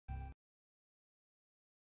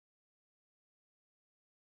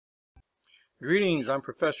Greetings, I'm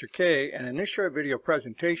Professor K, and in this short video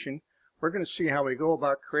presentation we're going to see how we go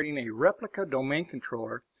about creating a replica domain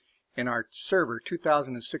controller in our Server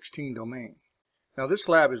 2016 domain. Now this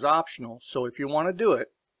lab is optional, so if you want to do it,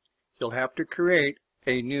 you'll have to create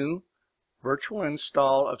a new virtual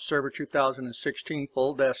install of Server 2016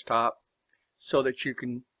 full desktop so that you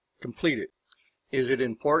can complete it. Is it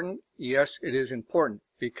important? Yes, it is important,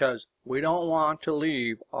 because we don't want to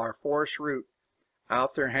leave our forest root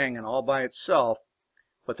out there hanging all by itself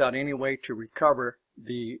without any way to recover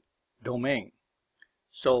the domain.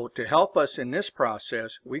 So to help us in this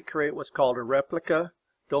process, we create what's called a replica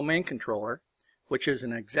domain controller, which is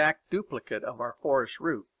an exact duplicate of our forest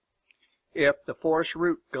root. If the forest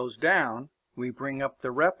root goes down, we bring up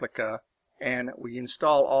the replica and we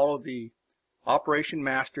install all of the operation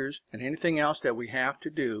masters and anything else that we have to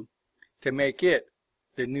do to make it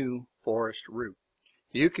the new forest root.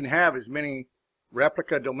 You can have as many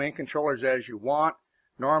replica domain controllers as you want.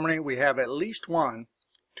 Normally we have at least one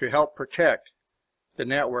to help protect the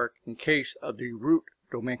network in case of the root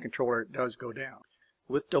domain controller does go down.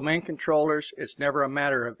 With domain controllers, it's never a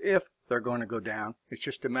matter of if they're going to go down, it's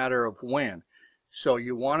just a matter of when. So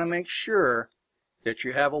you want to make sure that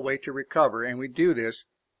you have a way to recover, and we do this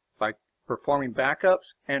by performing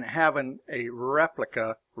backups and having a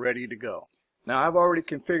replica ready to go. Now I've already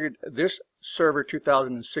configured this Server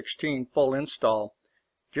 2016 full install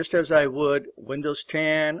just as I would Windows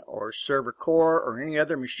 10 or Server Core or any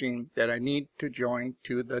other machine that I need to join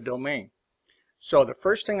to the domain. So the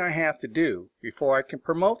first thing I have to do before I can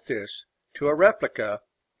promote this to a replica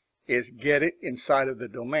is get it inside of the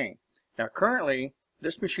domain. Now currently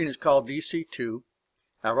this machine is called DC2.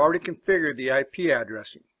 I've already configured the IP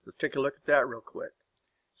addressing. Let's take a look at that real quick.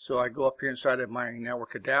 So I go up here inside of my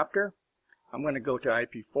network adapter. I'm going to go to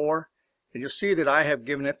IP4, and you'll see that I have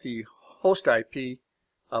given it the host IP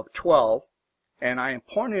of 12, and I am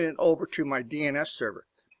pointing it over to my DNS server.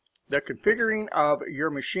 The configuring of your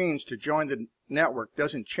machines to join the network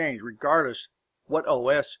doesn't change regardless what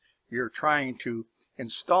OS you're trying to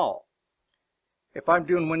install. If I'm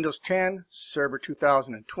doing Windows 10, Server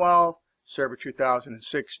 2012, Server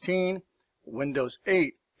 2016, Windows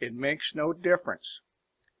 8, it makes no difference.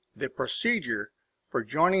 The procedure for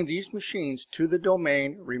joining these machines to the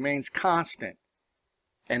domain remains constant,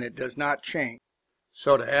 and it does not change.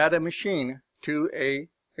 So to add a machine to a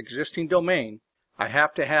existing domain, I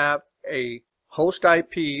have to have a host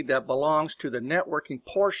IP that belongs to the networking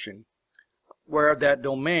portion where that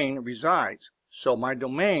domain resides. So my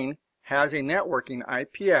domain has a networking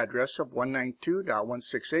IP address of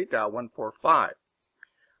 192.168.145.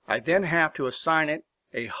 I then have to assign it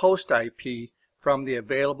a host IP from the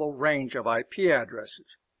available range of IP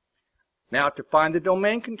addresses. Now to find the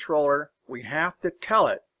domain controller, we have to tell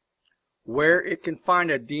it where it can find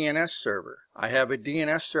a DNS server. I have a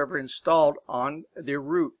DNS server installed on the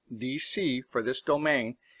root DC for this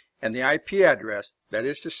domain, and the IP address, that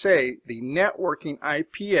is to say the networking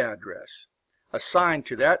IP address assigned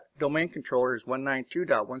to that domain controller, is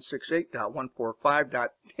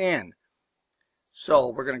 192.168.145.10. So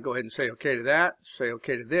we're going to go ahead and say OK to that, say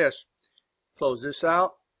OK to this. Close this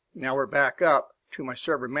out. Now we're back up to my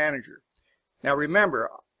Server Manager. Now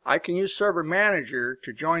remember, I can use Server Manager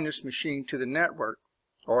to join this machine to the network,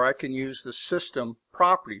 or I can use the system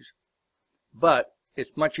properties, but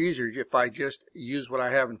it's much easier if I just use what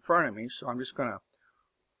I have in front of me. So I'm just going to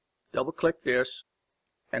double click this,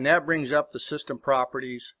 and that brings up the system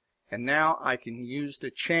properties, and now I can use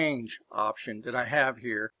the change option that I have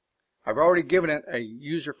here. I've already given it a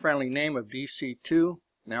user-friendly name of DC2.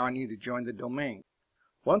 Now I need to join the domain.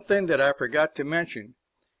 One thing that I forgot to mention,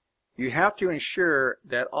 you have to ensure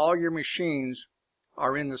that all your machines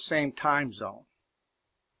are in the same time zone.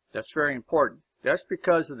 That's very important. That's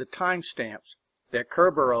because of the timestamps that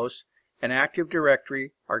Kerberos and Active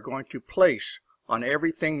Directory are going to place on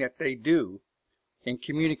everything that they do in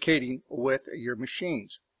communicating with your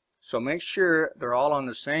machines. So make sure they're all on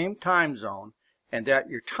the same time zone and that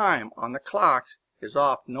your time on the clocks is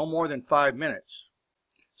off no more than 5 minutes.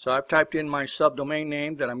 So I've typed in my subdomain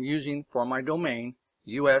name that I'm using for my domain,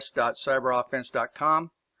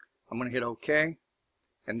 us.cyberoffense.com. I'm going to hit OK.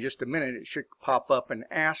 In just a minute it should pop up and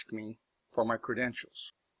ask me for my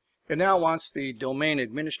credentials. It now wants the domain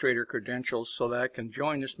administrator credentials so that I can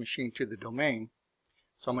join this machine to the domain.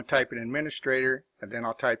 So I'm going to type in administrator, and then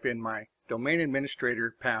I'll type in my domain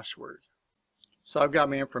administrator password. So I've got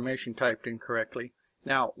my information typed in correctly.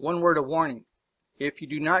 Now, one word of warning. If you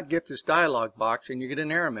do not get this dialog box and you get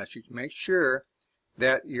an error message, make sure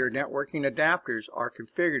that your networking adapters are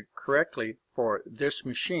configured correctly for this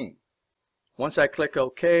machine. Once I click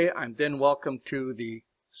OK, I'm then welcome to the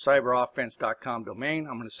cyberoffense.com domain.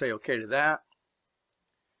 I'm going to say OK to that.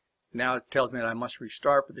 Now it tells me that I must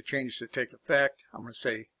restart for the changes to take effect. I'm going to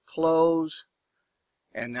say close,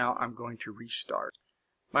 and now I'm going to restart.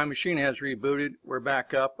 My machine has rebooted. We're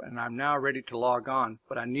back up, and I'm now ready to log on,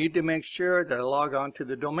 but I need to make sure that I log on to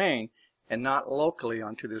the domain and not locally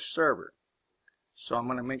onto this server. So I'm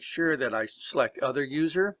going to make sure that I select other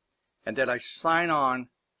user and that I sign on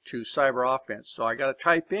to CyberOffense. So I got to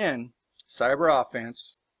type in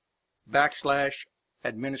CyberOffense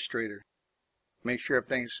 \administrator. Make sure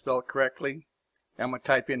everything is spelled correctly. I'm going to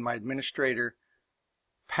type in my administrator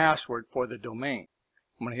password for the domain.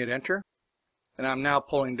 I'm going to hit enter, and I'm now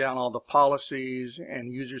pulling down all the policies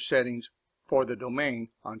and user settings for the domain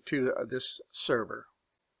onto this server.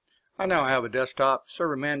 I now have a desktop.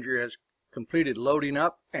 Server Manager has completed loading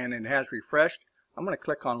up and it has refreshed. I'm going to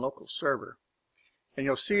click on local server, and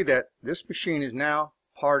you'll see that this machine is now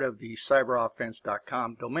part of the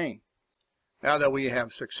cyberoffense.com domain. Now that we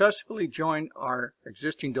have successfully joined our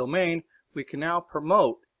existing domain, we can now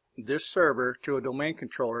promote this server to a domain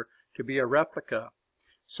controller to be a replica.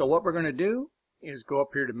 So what we're going to do is go up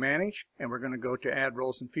here to manage, and we're going to go to add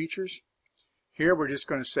roles and features. Here we're just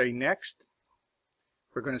going to say next.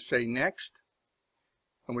 We're going to say next,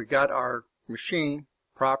 and we got our machine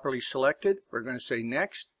properly selected. We're going to say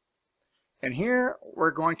next, and here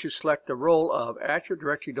we're going to select the role of Active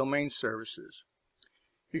Directory Domain Services.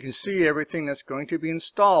 You can see everything that's going to be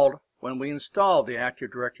installed when we install the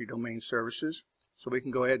Active Directory Domain Services. So we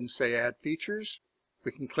can go ahead and say add features.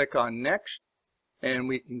 We can click on next, and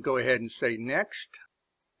we can go ahead and say next,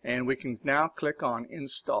 and we can now click on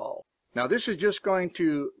install. Now this is just going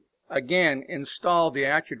to again install the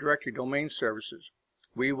Active Directory Domain Services.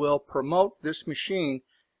 We will promote this machine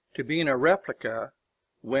to being a replica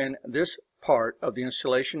when this part of the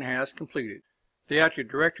installation has completed. The Active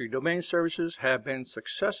Directory Domain Services have been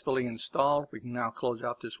successfully installed. We can now close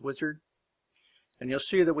out this wizard, and you'll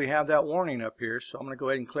see that we have that warning up here. So I'm going to go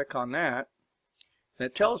ahead and click on that, and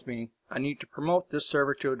it tells me I need to promote this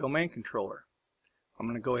server to a domain controller. I'm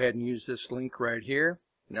going to go ahead and use this link right here,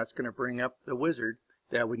 and that's going to bring up the wizard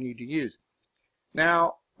that we need to use.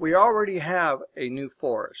 Now we already have a new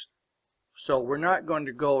forest, so we're not going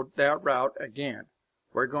to go that route again.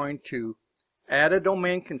 We're going to add a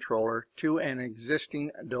domain controller to an existing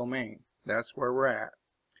domain. That's where we're at.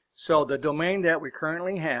 So the domain that we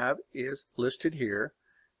currently have is listed here,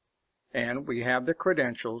 and we have the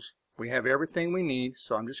credentials. We have everything we need,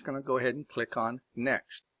 so I'm just going to go ahead and click on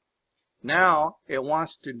next. Now it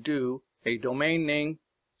wants to do a domain name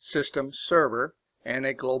system server and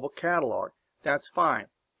a global catalog. That's fine.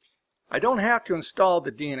 I don't have to install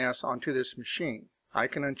the DNS onto this machine. I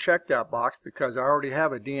can uncheck that box because I already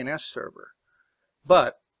have a DNS server.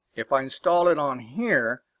 But if I install it on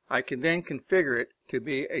here, I can then configure it to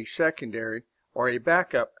be a secondary or a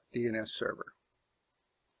backup DNS server.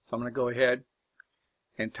 So I'm going to go ahead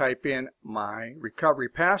and type in my recovery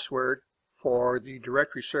password for the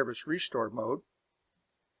directory service restore mode.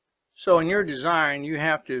 So in your design, you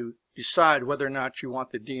have to decide whether or not you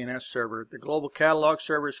want the DNS server. The global catalog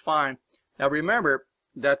server is fine. Now remember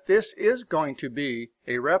that this is going to be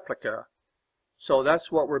a replica. So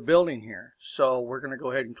that's what we're building here. So we're going to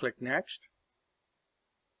go ahead and click next.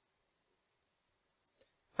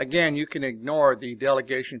 Again, you can ignore the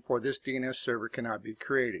delegation for this DNS server cannot be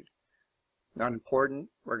created. Not important.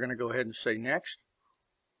 We're going to go ahead and say next.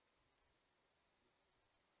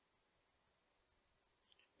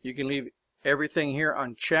 You can leave everything here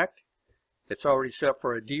unchecked. It's already set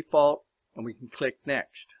for a default, and we can click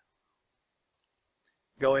next.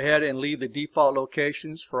 Go ahead and leave the default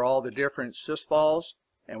locations for all the different sysvols,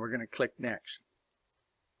 and we're going to click next.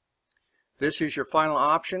 This is your final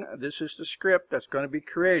option. This is the script that's going to be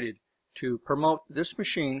created to promote this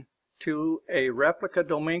machine to a replica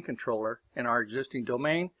domain controller in our existing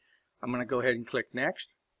domain. I'm going to go ahead and click next.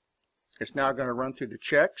 It's now going to run through the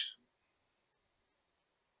checks.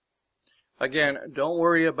 Again, don't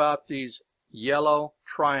worry about these yellow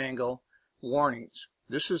triangle warnings.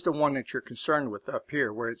 This is the one that you're concerned with up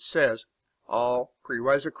here, where it says all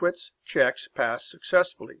prerequisites checks passed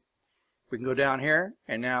successfully. We can go down here,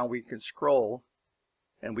 and now we can scroll,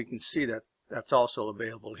 and we can see that that's also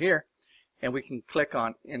available here, and we can click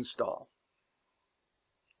on install.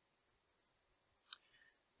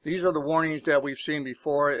 These are the warnings that we've seen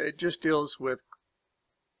before. It just deals with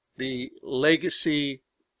the legacy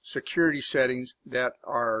security settings that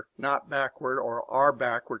are not backward or are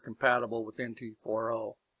backward compatible with NT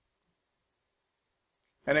 4.0.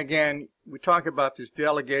 And again, we talk about this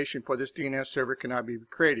delegation for this DNS server cannot be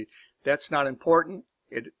created. That's not important.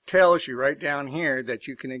 It tells you right down here that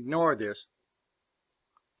you can ignore this.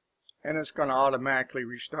 and it's going to automatically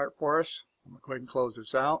restart for us. I'm going to go ahead and close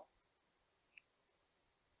this out.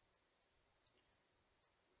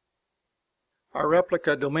 Our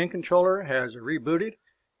Replica domain controller has rebooted,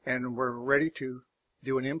 and we're ready to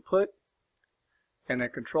do an input and then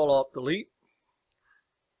Control-Alt-Delete.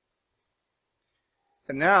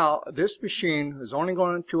 And now this machine is only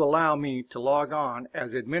going to allow me to log on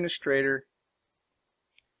as administrator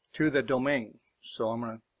to the domain. So I'm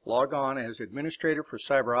going to log on as administrator for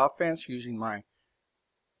Cyber Offense using my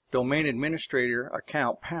domain administrator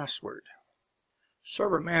account password.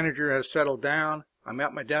 Server Manager has settled down. I'm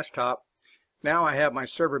at my desktop. Now I have my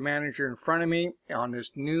Server Manager in front of me on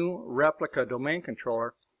this new Replica domain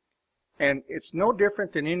controller, and it's no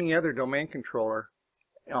different than any other domain controller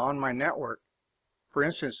on my network. For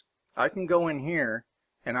instance, I can go in here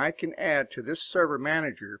and I can add to this Server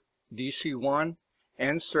Manager DC1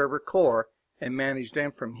 and Server Core and manage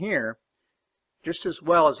them from here just as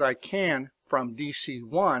well as I can from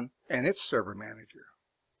DC1 and its Server Manager.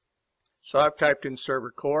 So I've typed in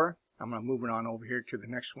Server Core. I'm going to move it on over here to the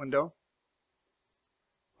next window.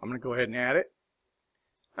 I'm going to go ahead and add it.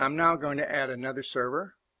 I'm now going to add another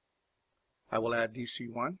server. I will add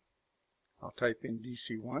DC1. I'll type in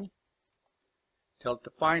DC1. Tell it to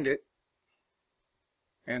find it.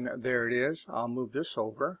 And there it is. I'll move this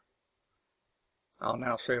over. I'll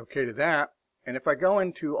now say OK to that. And if I go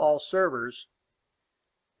into all servers,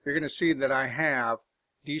 you're going to see that I have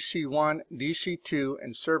DC1, DC2,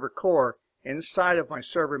 and Server Core inside of my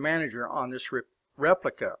Server Manager on this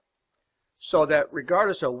Replica. So that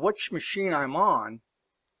regardless of which machine I'm on,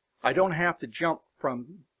 I don't have to jump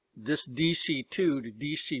from this DC2 to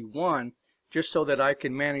DC1 just so that I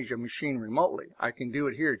can manage a machine remotely. I can do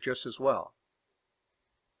it here just as well.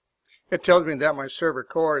 It tells me that my Server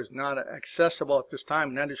Core is not accessible at this time,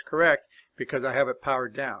 and that is correct because I have it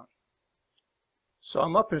powered down. So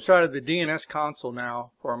I'm up inside of the DNS console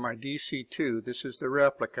now for my DC2. This is the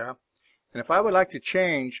Replica. And if I would like to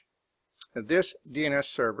change this DNS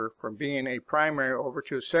server from being a primary over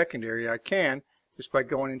to a secondary, I can just by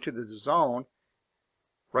going into the zone,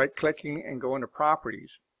 right clicking, and going to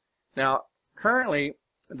properties. Now currently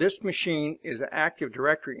this machine is an Active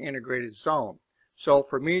Directory integrated zone. So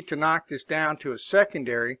for me to knock this down to a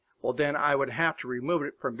secondary, well then I would have to remove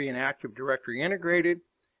it from being Active Directory integrated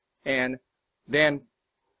and then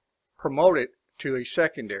promote it to a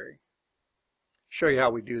secondary. Show you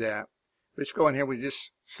how we do that. Let's go in here, we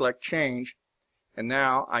just select change, and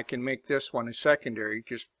now I can make this one a secondary,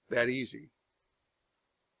 just that easy.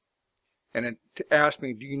 And it asks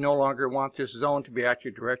me, do you no longer want this zone to be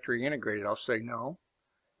Active Directory integrated? I'll say no,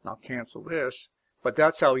 and I'll cancel this, but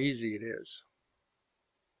that's how easy it is.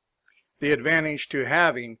 The advantage to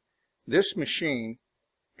having this machine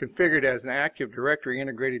configured as an Active Directory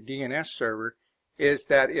integrated DNS server is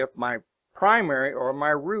that if my primary or my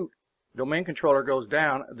root domain controller goes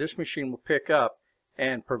down, this machine will pick up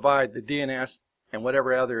and provide the DNS and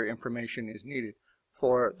whatever other information is needed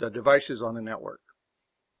for the devices on the network.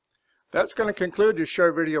 That's going to conclude this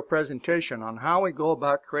short video presentation on how we go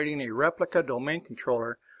about creating a Replica domain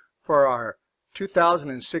controller for our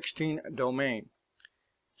 2016 domain.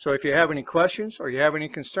 So if you have any questions or you have any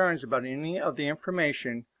concerns about any of the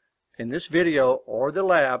information in this video or the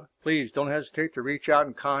lab, please don't hesitate to reach out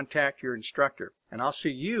and contact your instructor. And I'll see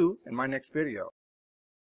you in my next video.